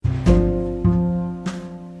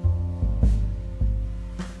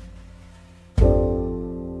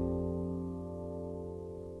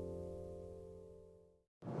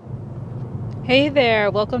Hey there,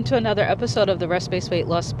 welcome to another episode of the Rest-Based Weight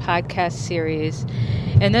Loss podcast series.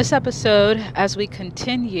 In this episode, as we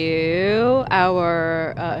continue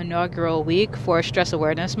our inaugural week for Stress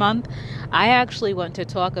Awareness Month, I actually want to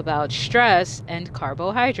talk about stress and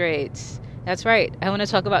carbohydrates. That's right, I want to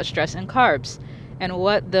talk about stress and carbs and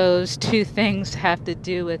what those two things have to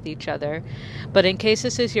do with each other. But in case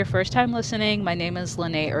this is your first time listening, my name is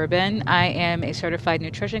Lene Urban. I am a certified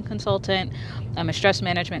nutrition consultant. I'm a stress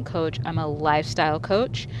management coach. I'm a lifestyle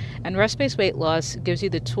coach. And rest-based weight loss gives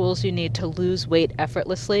you the tools you need to lose weight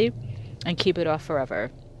effortlessly and keep it off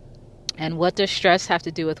forever. And what does stress have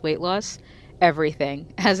to do with weight loss?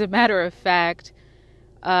 Everything. As a matter of fact,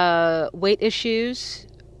 weight issues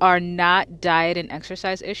are not diet and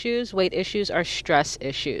exercise issues. Weight issues are stress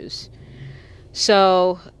issues.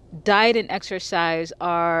 So diet and exercise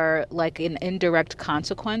are like an indirect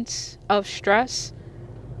consequence of stress.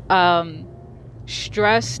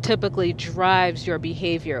 Stress typically drives your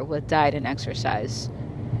behavior with diet and exercise.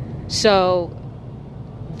 So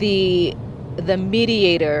the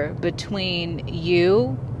mediator between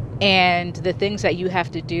you and the things that you have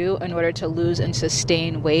to do in order to lose and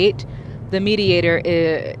sustain weight, the mediator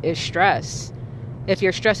is stress. If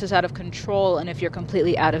your stress is out of control and if you're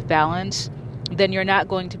completely out of balance, then you're not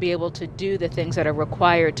going to be able to do the things that are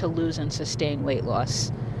required to lose and sustain weight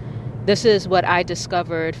loss. This is what I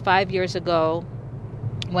discovered 5 years ago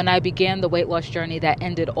when I began the weight loss journey that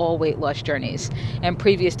ended all weight loss journeys. And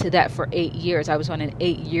previous to that, for 8 years, I was on an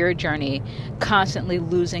 8-year journey, constantly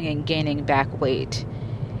losing and gaining back weight.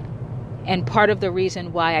 And part of the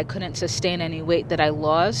reason why I couldn't sustain any weight that I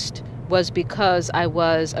lost was because I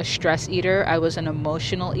was a stress eater. I was an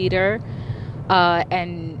emotional eater.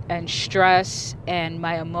 And stress and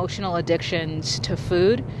my emotional addictions to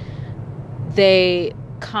food, they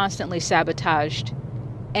constantly sabotaged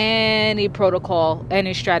any protocol,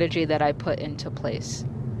 any strategy that I put into place.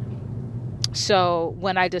 So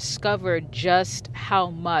when I discovered just how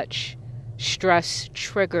much stress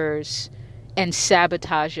triggers and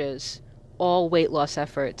sabotages all weight loss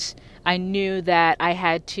efforts, I knew that I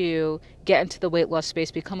had to get into the weight loss space,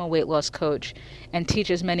 become a weight loss coach, and teach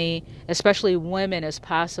as many, especially women, as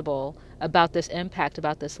possible about this impact,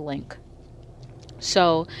 about this link.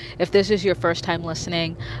 So if this is your first time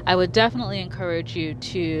listening, I would definitely encourage you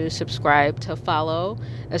to subscribe, to follow,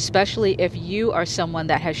 especially if you are someone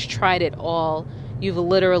that has tried it all. You've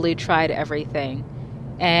literally tried everything,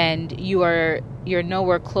 and you're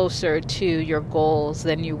nowhere closer to your goals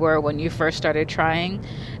than you were when you first started trying.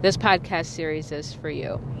 This podcast series is for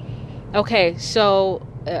you. Okay, so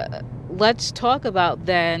let's talk about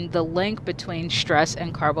then the link between stress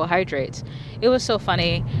and carbohydrates. It was so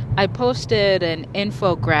funny. I posted an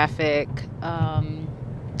infographic.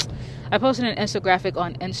 I posted an infographic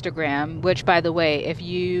on Instagram, which, by the way, if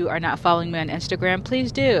you are not following me on Instagram,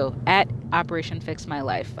 please do, at Operation Fix My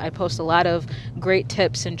Life. I post a lot of great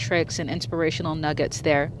tips and tricks and inspirational nuggets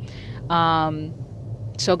there.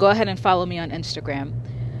 So go ahead and follow me on Instagram.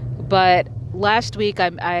 But last week,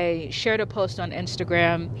 I shared a post on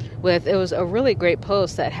Instagram it was a really great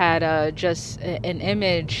post that had just an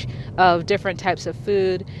image of different types of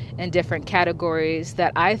food and different categories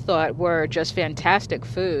that I thought were just fantastic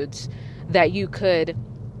foods that you could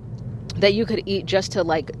eat just to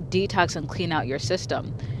like detox and clean out your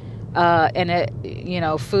system.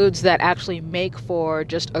 Foods that actually make for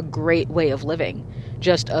just a great way of living,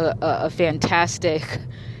 just a fantastic,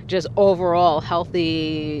 just overall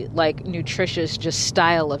healthy, like nutritious, just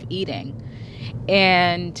style of eating.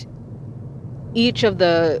 And each of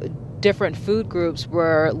the different food groups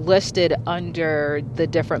were listed under the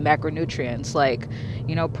different macronutrients, like,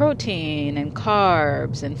 protein and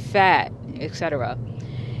carbs and fat, etc.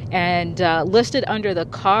 And listed under the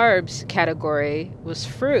carbs category was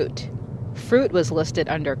fruit. Fruit was listed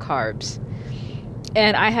under carbs.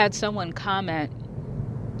 And I had someone comment,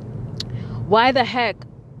 why the heck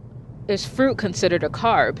is fruit considered a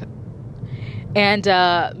carb? And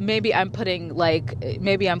maybe I'm putting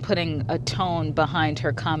a tone behind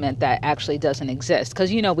her comment that actually doesn't exist.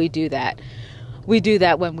 Because, we do that. We do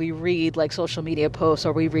that when we read like social media posts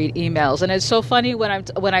or we read emails. And it's so funny when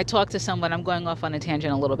I talk to someone. I'm going off on a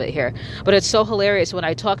tangent a little bit here, but it's so hilarious when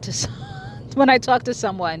I talk to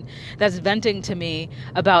someone that's venting to me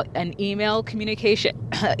about an email communication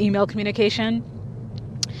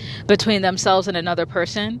between themselves and another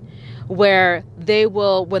person, where they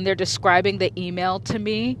will, when they're describing the email to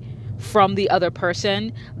me from the other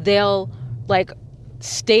person, they'll like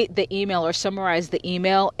state the email or summarize the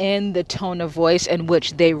email in the tone of voice in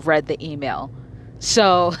which they read the email.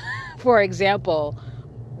 So, for example,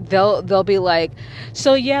 they'll be like,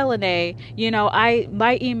 so yeah, Lene,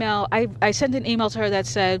 I sent an email to her that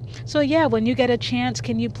said, so yeah, when you get a chance,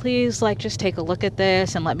 can you please like just take a look at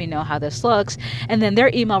this and let me know how this looks? And then their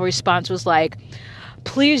email response was like,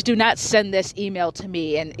 please do not send this email to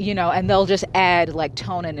me. And and they'll just add like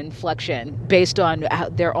tone and inflection based on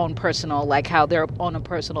their own personal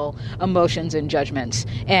emotions and judgments.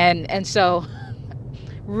 And so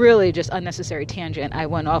really just unnecessary tangent I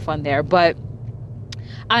went off on there, but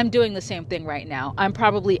I'm doing the same thing right now. I'm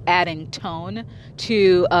probably adding tone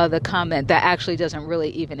to the comment that actually doesn't really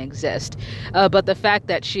even exist. But the fact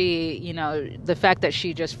that she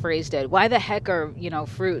just phrased it, why the heck are,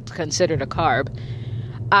 fruit considered a carb?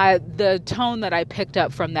 The tone that I picked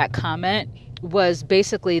up from that comment was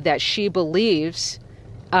basically that she believes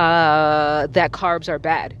that carbs are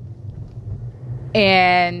bad.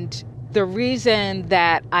 And the reason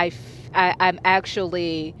that I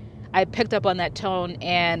picked up on that tone,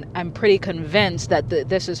 and I'm pretty convinced that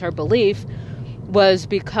this is her belief, was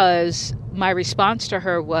because my response to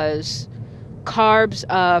her was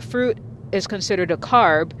fruit is considered a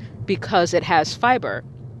carb because it has fiber,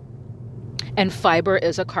 and fiber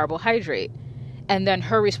is a carbohydrate. And then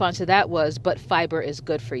her response to that was, but fiber is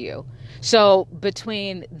good for you. So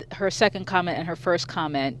between her second comment and her first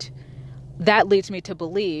comment, that leads me to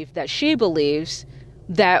believe that she believes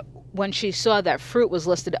that when she saw that fruit was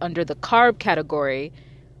listed under the carb category,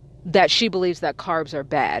 that she believes that carbs are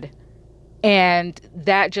bad. And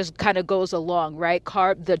that just kind of goes along, right?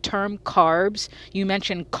 The term carbs, you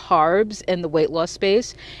mentioned carbs in the weight loss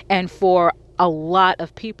space. And for a lot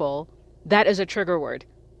of people, that is a trigger word.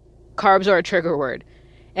 Carbs are a trigger word.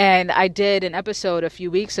 And I did an episode a few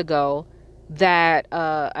weeks ago that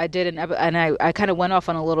I kind of went off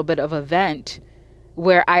on a little bit of a vent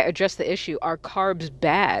where I addressed the issue. Are carbs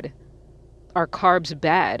bad? Are carbs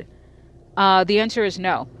bad? The answer is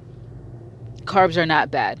no. Carbs are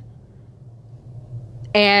not bad.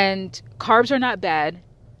 And carbs are not bad.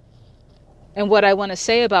 And what I want to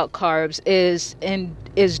say about carbs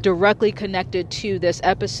is directly connected to this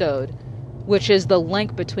episode, which is the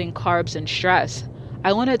link between carbs and stress.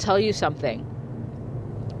 I want to tell you something.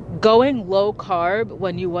 Going low carb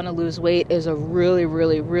when you want to lose weight is a really,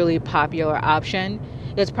 really, really popular option.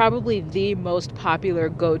 It's probably the most popular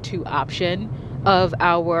go-to option of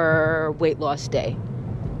our weight loss day.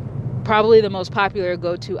 Probably the most popular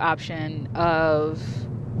go-to option of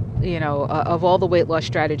all the weight loss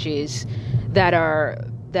strategies that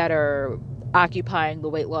are occupying the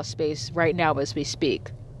weight loss space right now as we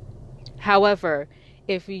speak. However,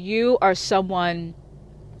 if you are someone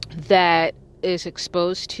that is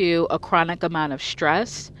exposed to a chronic amount of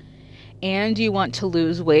stress and you want to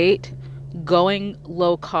lose weight, going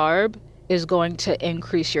low carb is going to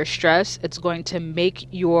increase your stress. It's going to make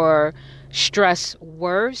your stress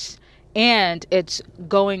worse, and it's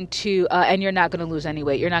going to and you're not going to lose any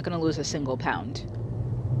weight. You're not going to lose a single pound.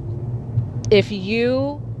 If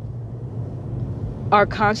you are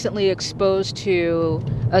constantly exposed to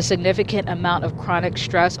a significant amount of chronic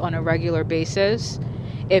stress on a regular basis,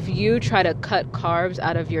 if you try to cut carbs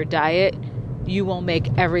out of your diet, you will make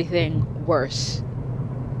everything worse.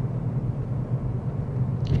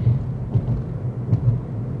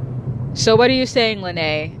 So what are you saying,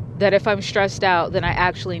 Lene? That if I'm stressed out, then I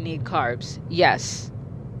actually need carbs? Yes.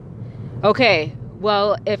 Okay,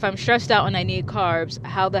 well, if I'm stressed out and I need carbs,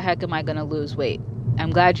 how the heck am I going to lose weight?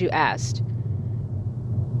 I'm glad you asked.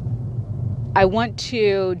 I want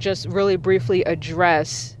to just really briefly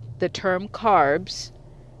address the term carbs,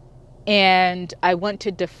 and I want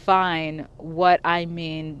to define what I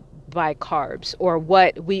mean by carbs, or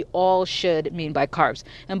what we all should mean by carbs.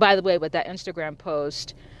 And by the way, with that Instagram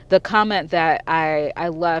post, the comment that I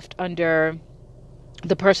left under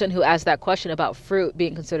the person who asked that question about fruit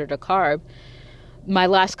being considered a carb, my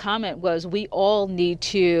last comment was, we all need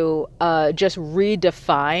to just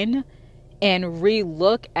redefine and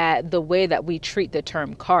relook at the way that we treat the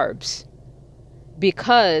term carbs,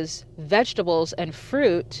 because vegetables and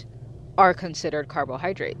fruit are considered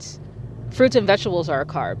carbohydrates. Fruits and vegetables are a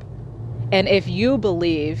carb. And if you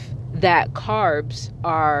believe that carbs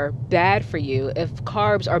are bad for you, if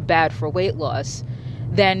carbs are bad for weight loss,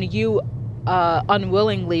 then you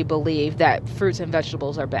unwillingly believe that fruits and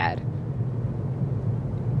vegetables are bad.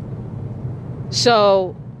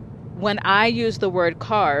 So when I use the word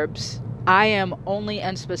carbs, I am only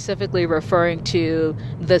and specifically referring to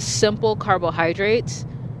the simple carbohydrates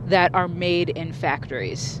that are made in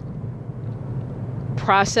factories.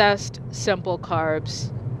 Processed simple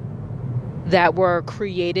carbs that were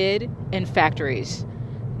created in factories,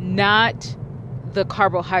 not the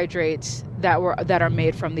carbohydrates that are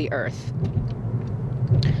made from the earth.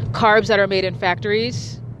 Carbs that are made in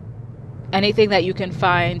factories, anything that you can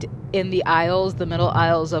find in the aisles, the middle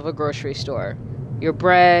aisles of a grocery store. Your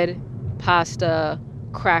bread, pasta,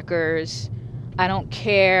 crackers. I don't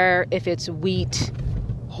care if it's wheat,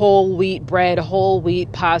 whole wheat bread, whole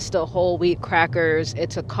wheat pasta, whole wheat crackers.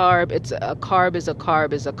 It's a carb. It's a carb is a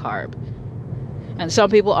carb is a carb. And some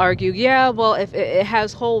people argue, yeah, well, if it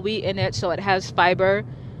has whole wheat in it, so it has fiber.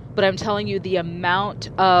 But I'm telling you, the amount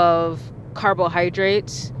of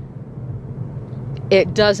carbohydrates,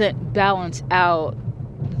 it doesn't balance out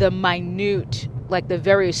the minute, like the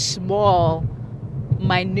very small,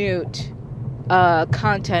 minute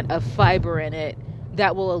content of fiber in it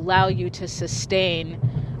that will allow you to sustain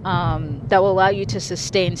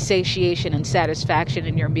satiation and satisfaction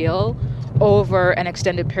in your meal over an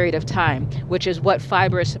extended period of time, which is what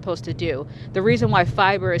fiber is supposed to do. The reason why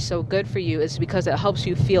fiber is so good for you is because it helps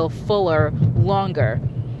you feel fuller longer.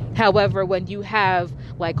 However, when you have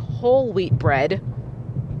like whole wheat bread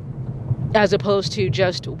as opposed to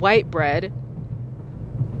just white bread,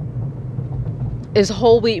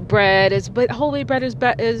 whole wheat bread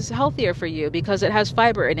is healthier for you because it has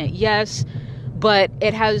fiber in it. Yes, but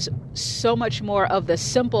it has so much more of the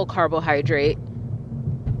simple carbohydrate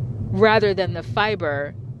rather than the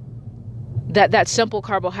fiber. That simple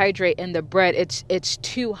carbohydrate in the bread, it's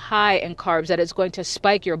too high in carbs that it's going to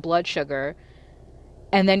spike your blood sugar,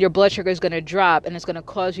 and then your blood sugar is going to drop, and it's going to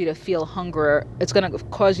cause you to feel hunger. It's going to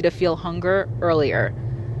cause you to feel hunger earlier,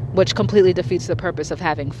 which completely defeats the purpose of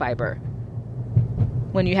having fiber.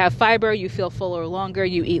 When you have fiber, you feel fuller longer,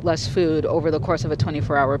 you eat less food over the course of a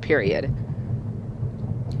 24-hour period.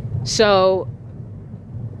 So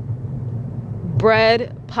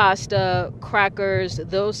bread, pasta, crackers,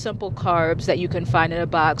 those simple carbs that you can find in a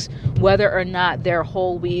box, whether or not they're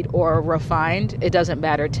whole wheat or refined, it doesn't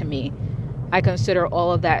matter to me. I consider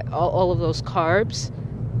all of that, all of those carbs.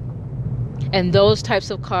 And those types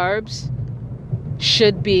of carbs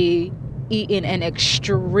should be eaten in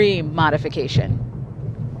extreme modification.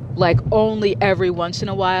 Like only every once in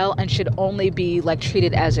a while, and should only be like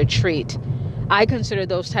treated as a treat. I consider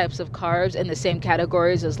those types of carbs in the same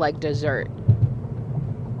categories as like dessert.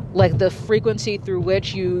 Like the frequency through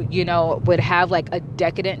which you would have like a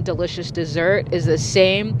decadent, delicious dessert is the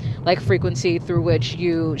same like frequency through which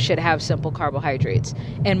you should have simple carbohydrates.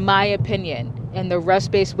 In my opinion, in the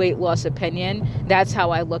rest-based weight loss opinion, that's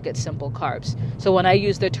how I look at simple carbs. So when I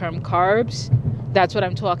use the term carbs, that's what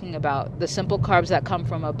I'm talking about. The simple carbs that come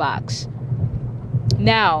from a box.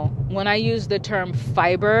 Now, when I use the term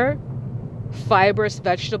fibrous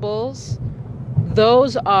vegetables,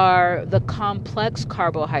 those are the complex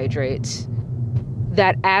carbohydrates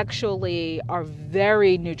that actually are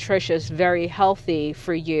very nutritious, very healthy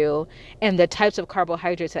for you, and the types of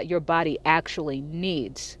carbohydrates that your body actually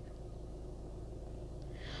needs.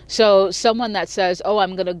 So someone that says, oh,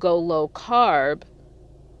 I'm going to go low carb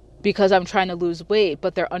because I'm trying to lose weight,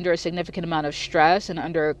 but they're under a significant amount of stress and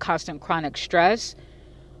under constant chronic stress,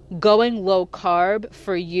 going low carb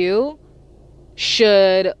for you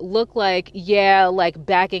should look like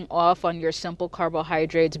backing off on your simple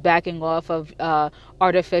carbohydrates, backing off of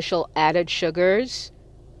artificial added sugars,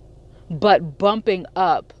 but bumping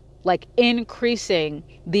up, like increasing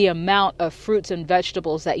the amount of fruits and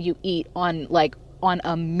vegetables that you eat on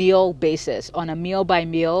a meal basis, on a meal by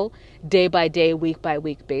meal, day by day, week by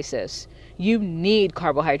week basis. You need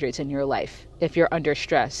carbohydrates in your life if you're under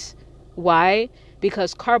stress. Why?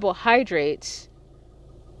 Because carbohydrates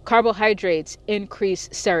increase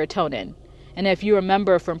serotonin. And if you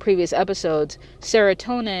remember from previous episodes,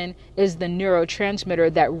 serotonin is the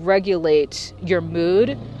neurotransmitter that regulates your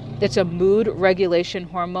mood. It's a mood regulation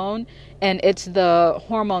hormone, and it's the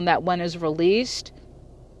hormone that when is released,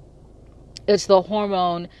 it's the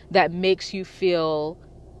hormone that makes you feel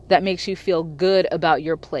good about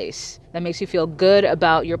your place. That makes you feel good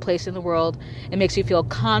about your place in the world. It makes you feel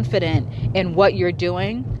confident in what you're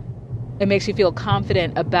doing. It makes you feel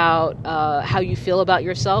confident about how you feel about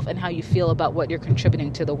yourself and how you feel about what you're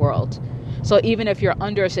contributing to the world. So even if you're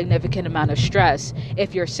under a significant amount of stress,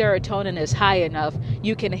 if your serotonin is high enough,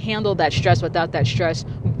 you can handle that stress without that stress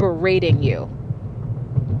berating you.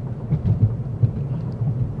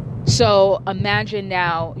 So imagine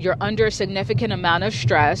now you're under a significant amount of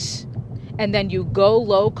stress, and then you go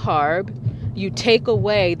low carb, you take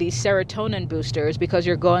away these serotonin boosters because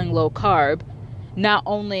you're going low carb. Not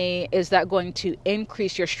only is that going to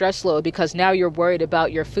increase your stress load because now you're worried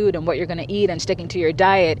about your food and what you're going to eat and sticking to your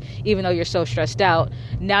diet, even though you're so stressed out,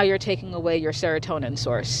 now you're taking away your serotonin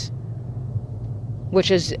source,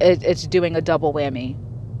 which is, it's doing a double whammy.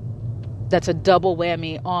 That's a double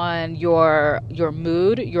whammy on your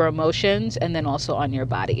mood, your emotions, and then also on your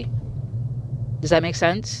body. Does that make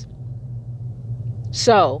sense?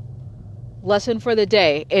 So, lesson for the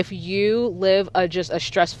day: if you live just a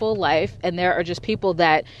stressful life, and there are just people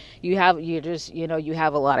that you have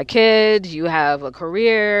a lot of kids, you have a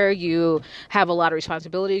career, you have a lot of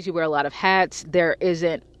responsibilities, you wear a lot of hats, there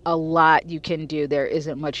isn't a lot you can do, there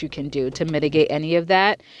isn't much you can do to mitigate any of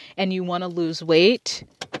that, and you want to lose weight,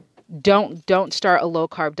 don't start a low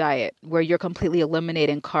carb diet where you're completely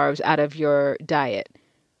eliminating carbs out of your diet.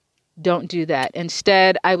 Don't do that.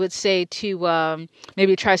 Instead, I would say to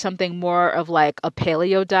maybe try something more of like a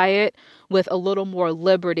paleo diet with a little more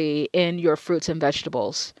liberty in your fruits and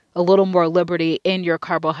vegetables, a little more liberty in your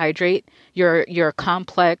carbohydrate, your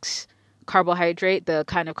complex carbohydrate, the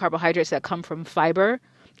kind of carbohydrates that come from fiber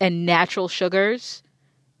and natural sugars.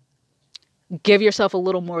 Give yourself a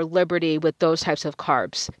little more liberty with those types of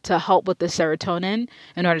carbs to help with the serotonin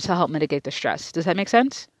in order to help mitigate the stress. Does that make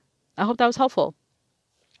sense? I hope that was helpful.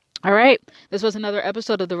 All right. This was another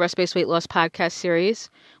episode of the Rest-Based Weight Loss Podcast series.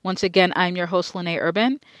 Once again, I'm your host, Lene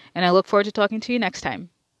Urban, and I look forward to talking to you next time.